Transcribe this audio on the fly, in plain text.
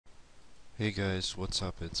Hey guys, what's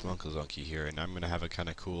up? It's Monkazunky here, and I'm going to have a kind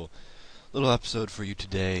of cool little episode for you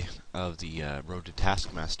today of the Road to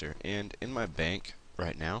Taskmaster. And in my bank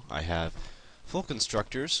right now, I have full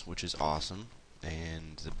constructors, which is awesome,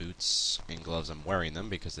 and the boots and gloves, I'm wearing them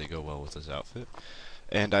because they go well with this outfit.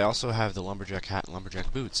 And I also have the lumberjack hat and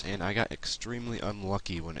lumberjack boots, and I got extremely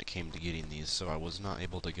unlucky when it came to getting these, so I was not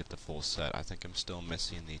able to get the full set. I think I'm still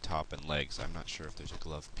missing the top and legs. I'm not sure if there's a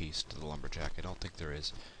glove piece to the lumberjack. I don't think there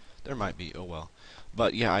is. There might be, oh well.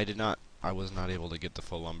 But yeah, I was not able to get the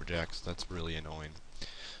full lumberjacks. That's really annoying.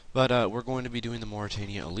 But we're going to be doing the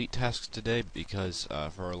Morytania Elite tasks today because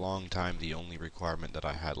for a long time the only requirement that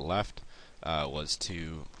I had left was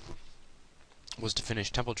to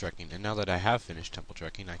finish temple trekking, and now that I have finished temple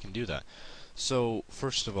trekking, I can do that. So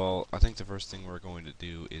first of all, I think the first thing we're going to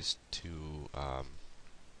do is to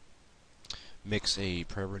mix a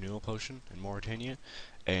prayer renewal potion in Morytania,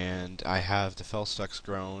 and I have the Felstucks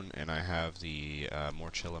grown, and I have the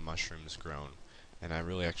Morytania mushrooms grown, and I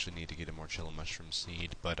really actually need to get a Morytania mushroom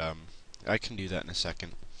seed, but I can do that in a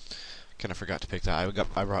second. Kind of forgot to pick that.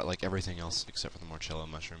 I brought like everything else except for the Morytania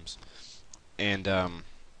mushrooms, and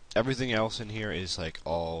everything else in here is like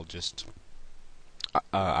all just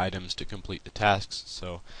items to complete the tasks.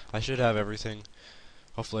 So I should have everything.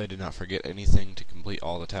 Hopefully I did not forget anything to complete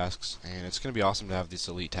all the tasks, and it's going to be awesome to have these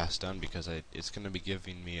elite tasks done because it's going to be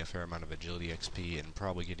giving me a fair amount of agility XP and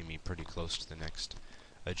probably getting me pretty close to the next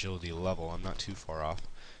agility level. I'm not too far off,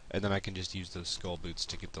 and then I can just use those skull boots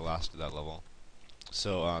to get the last of that level.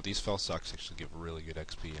 So these fell socks actually give really good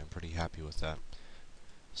XP. I'm pretty happy with that.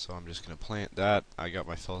 So I'm just going to plant that. I got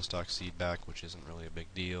my Felstock seed back, which isn't really a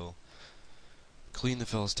big deal. Clean the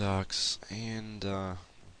Felstocks, and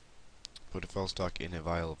put a Felstock in a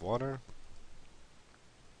vial of water.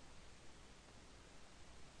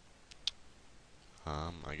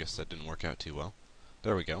 I guess that didn't work out too well.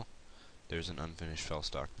 There we go. There's an unfinished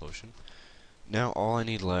Felstock potion. Now all I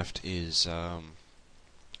need left is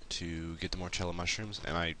to get the Morytania mushrooms,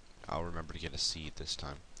 and I'll remember to get a seed this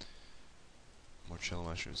time. Morytania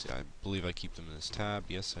mushrooms, yeah, I believe I keep them in this tab.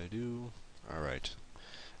 Yes, I do. Alright.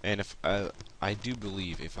 And if I do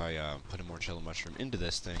believe if I put a Morytania mushroom into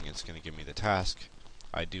this thing, it's going to give me the task.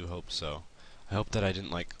 I do hope so. I hope that I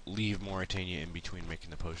didn't like leave Morytania in between making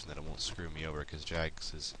the potion, that it won't screw me over, because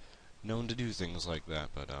Jags is known to do things like that.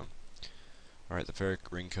 But alright, the ferric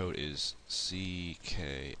ring code is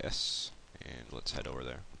CKS, and let's head over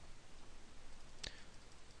there.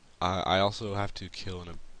 I also have to kill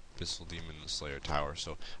an Abyssal Demon in the Slayer Tower,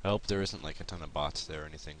 so I hope there isn't like a ton of bots there or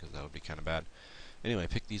anything, because that would be kind of bad. Anyway,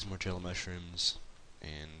 pick these Morytania mushrooms,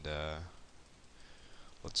 and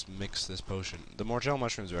let's mix this potion. The Morytania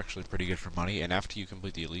mushrooms are actually pretty good for money, and after you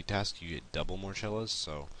complete the elite task, you get double Morytanias,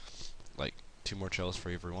 so like 2 Morytanias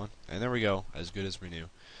for every one. And there we go, as good as we knew.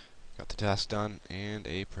 Got the task done, and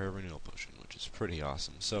a prayer renewal potion, which is pretty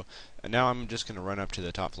awesome. So now I'm just going to run up to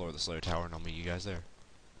the top floor of the Slayer Tower, and I'll meet you guys there.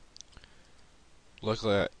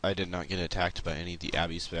 Luckily, I did not get attacked by any of the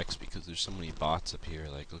Abbey specs because there's so many bots up here.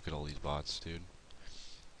 Like, look at all these bots, dude.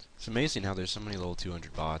 It's amazing how there's so many level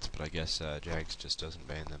 200 bots, but I guess Jags just doesn't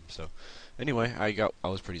ban them. So, anyway, I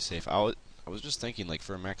was pretty safe. I was just thinking, like,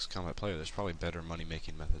 for a max combat player, there's probably better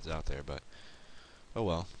money-making methods out there, but oh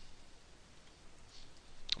well.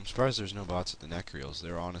 I'm surprised there's no bots at the Necreals.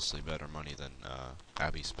 They're honestly better money than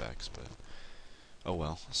Abbey specs, but oh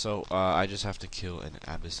well. So, I just have to kill an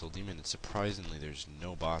Abyssal Demon, and surprisingly there's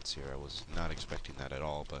no bots here. I was not expecting that at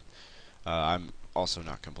all, but I'm also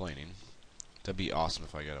not complaining. That'd be awesome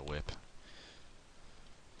if I got a whip.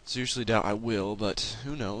 Seriously doubt I will, but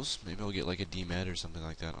who knows? Maybe I'll get like a D-Med or something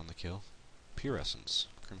like that on the kill. Pure Essence,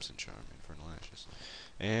 Crimson Charm, Infernal Ashes.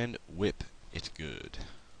 And whip it good.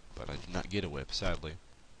 But I did not get a whip, sadly.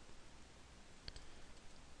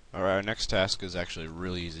 Alright, our next task is actually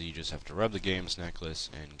really easy. You just have to rub the game's necklace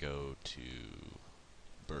and go to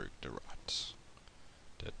Bergdarat.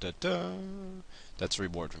 Da-da-da! That's a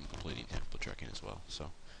reward from completing temple trekking as well,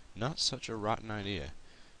 so not such a rotten idea.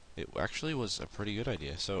 It actually was a pretty good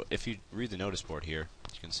idea. So if you read the notice board here,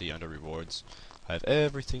 you can see under rewards, I have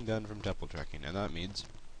everything done from temple trekking, and that means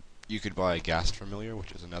you could buy a Ghast Familiar,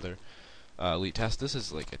 which is another elite task. This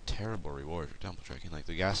is like a terrible reward for temple trekking. Like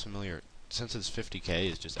the Ghast Familiar, since it's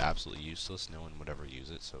 50k, is just absolutely useless. No one would ever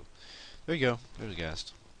use it. So there you go. There's a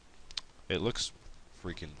Ghast. It looks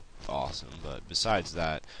freaking awesome, but besides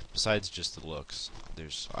that, besides just the looks,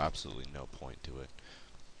 there's absolutely no point to it,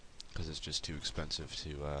 because it's just too expensive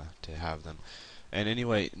to have them. And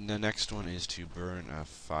anyway, the next one is to burn a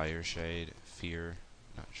fire shade, fear.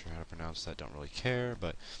 Not sure how to pronounce that. Don't really care,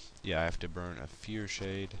 but yeah, I have to burn a fear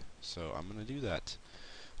shade, so I'm gonna do that.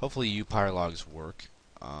 Hopefully, you pyre logs work.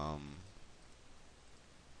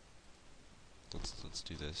 Let's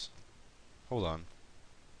do this. Hold on.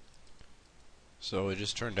 So it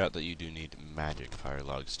just turned out that you do need magic fire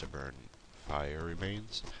logs to burn fire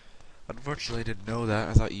remains. Unfortunately, I didn't know that.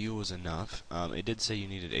 I thought U was enough. It did say you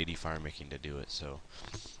needed 80 fire making to do it, so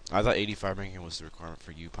I thought 80 fire making was the requirement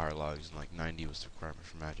for U fire logs, and like 90 was the requirement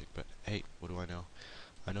for magic. But hey, what do I know?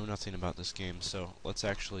 I know nothing about this game, so let's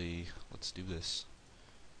do this.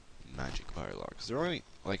 Magic fire logs. They're only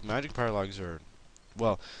like magic fire logs are,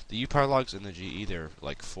 well, the U fire logs in the GE they're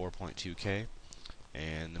like 4.2k,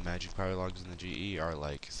 and the magic power logs in the GE are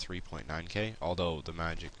like 3.9k, although the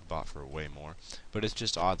magic bought for way more. But it's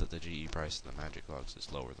just odd that the GE price of the magic logs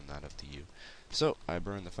is lower than that of the U. So I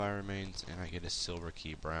burn the fire remains and I get a silver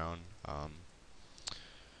key brown.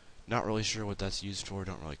 Not really sure what that's used for,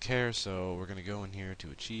 don't really care, so we're gonna go in here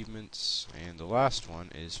to achievements, and the last one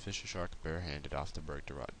is fish a shark barehanded off the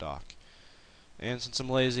Bergdorf dock. And since I'm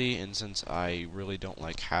lazy, and since I really don't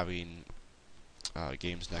like having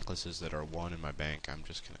games necklaces that are 1 in my bank, I'm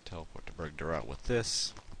just going to teleport to Bergdorf with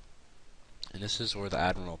this. And this is where the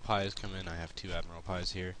Admiral Pies come in. I have 2 Admiral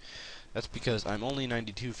Pies here. That's because I'm only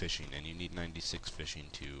 92 fishing, and you need 96 fishing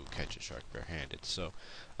to catch a shark barehanded. So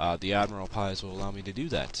the Admiral Pies will allow me to do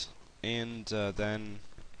that. And then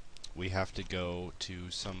we have to go to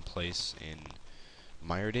some place in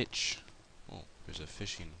Morytania. Oh, there's a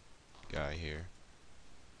fishing guy here.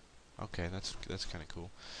 Okay, that's kind of cool.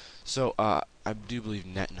 So, I do believe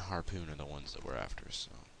net and harpoon are the ones that we're after, so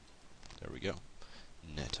there we go.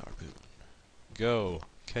 Net harpoon. Go!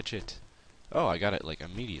 Catch it! Oh, I got it, like,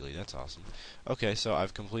 immediately. That's awesome. Okay, so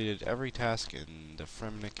I've completed every task in the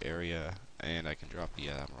Fremnik area, and I can drop the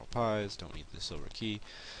Admiral Pies, don't need the silver key.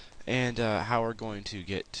 And, how we're going to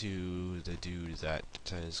get to the dude that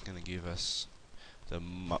is going to give us the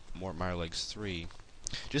Mort Legs 3.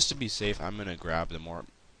 Just to be safe, I'm going to grab the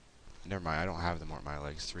Never mind, I don't have the Mort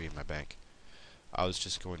Legs 3 in my bank. I was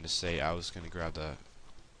just going to say I was going to grab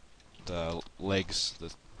the legs,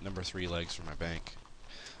 the number 3 legs from my bank,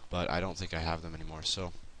 but I don't think I have them anymore.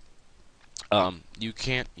 So, you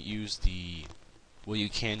can't use the, well, you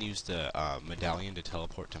can use the medallion to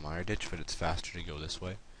teleport to Morytania, but it's faster to go this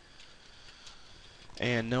way.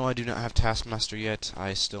 And no, I do not have Taskmaster yet.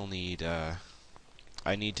 I still need,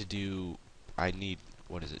 I need,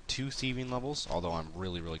 what is it, 2 thieving levels, although I'm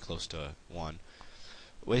really close to 1.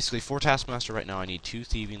 Basically, for Taskmaster right now, I need 2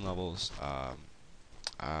 thieving levels.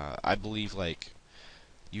 I believe, like,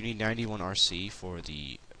 you need 91 RC for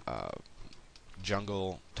the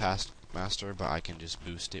jungle Taskmaster, but I can just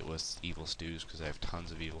boost it with Evil Stews, because I have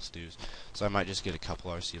tons of Evil Stews. So I might just get a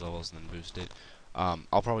couple RC levels and then boost it.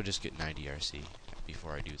 I'll probably just get 90 RC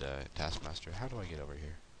before I do the Taskmaster. How do I get over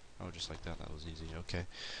here? Oh, just like that. That was easy. Okay.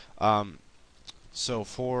 So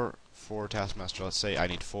for Taskmaster, let's say I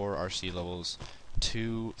need 4 RC levels,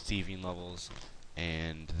 2 thieving levels,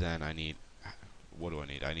 and then I need, what do I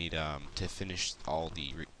need? I need to finish all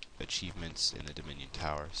the achievements in the Dominion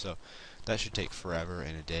Tower. So that should take forever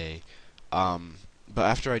and a day. But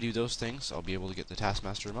after I do those things, I'll be able to get the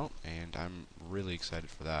Taskmaster Emote, and I'm really excited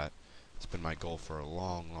for that. It's been my goal for a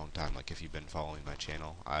long time. Like, if you've been following my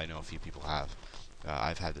channel, I know a few people have.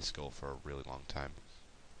 I've had this goal for a really long time.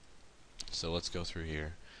 So let's go through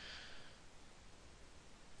here.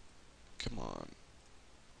 Come on.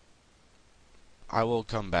 I will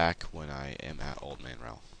come back when I am at Old Man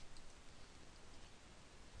Ralph.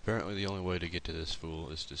 Apparently the only way to get to this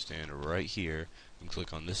fool is to stand right here and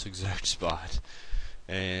click on this exact spot.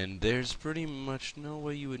 And there's pretty much no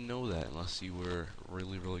way you would know that unless you were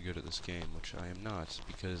really good at this game, which I am not,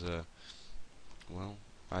 because, well,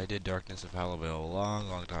 I did Darkness of Halibel a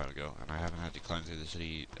long time ago, and I haven't had to climb through the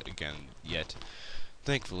city again yet,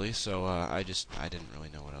 thankfully, so I didn't really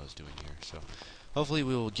know what I was doing here. So hopefully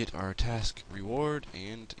we will get our task reward,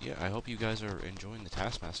 and yeah, I hope you guys are enjoying the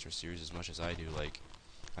Taskmaster series as much as I do. Like,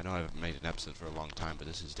 I know I haven't made an episode for a long time, but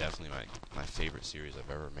this is definitely my favorite series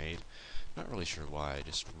I've ever made. Not really sure why, I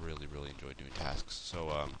just really enjoy doing tasks.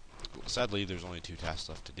 So sadly there's only 2 tasks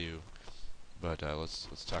left to do, but let's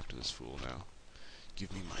talk to this fool now.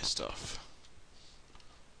 Give me my stuff.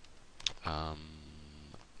 More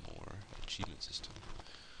achievement system.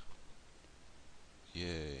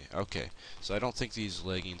 Yay. Okay, so I don't think these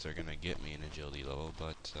leggings are gonna get me an agility level,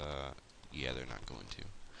 but yeah, they're not going to.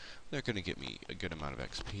 They're gonna get me a good amount of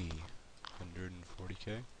XP.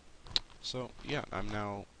 140k. So yeah, I'm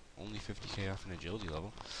now only 50k off an agility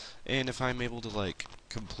level, and if I'm able to like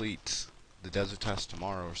complete the desert test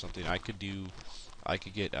tomorrow or something, I could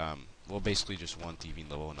get well, basically just 1 thieving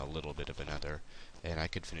level and a little bit of another, and I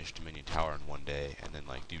could finish Dominion Tower in one day, and then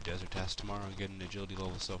like do desert tasks tomorrow and get an agility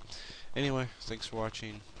level. So anyway, thanks for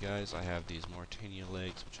watching, guys. I have these Morytania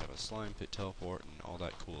legs, which have a slime pit teleport and all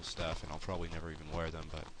that cool stuff, and I'll probably never even wear them,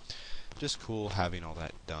 but just cool having all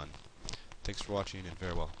that done. Thanks for watching, and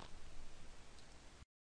farewell.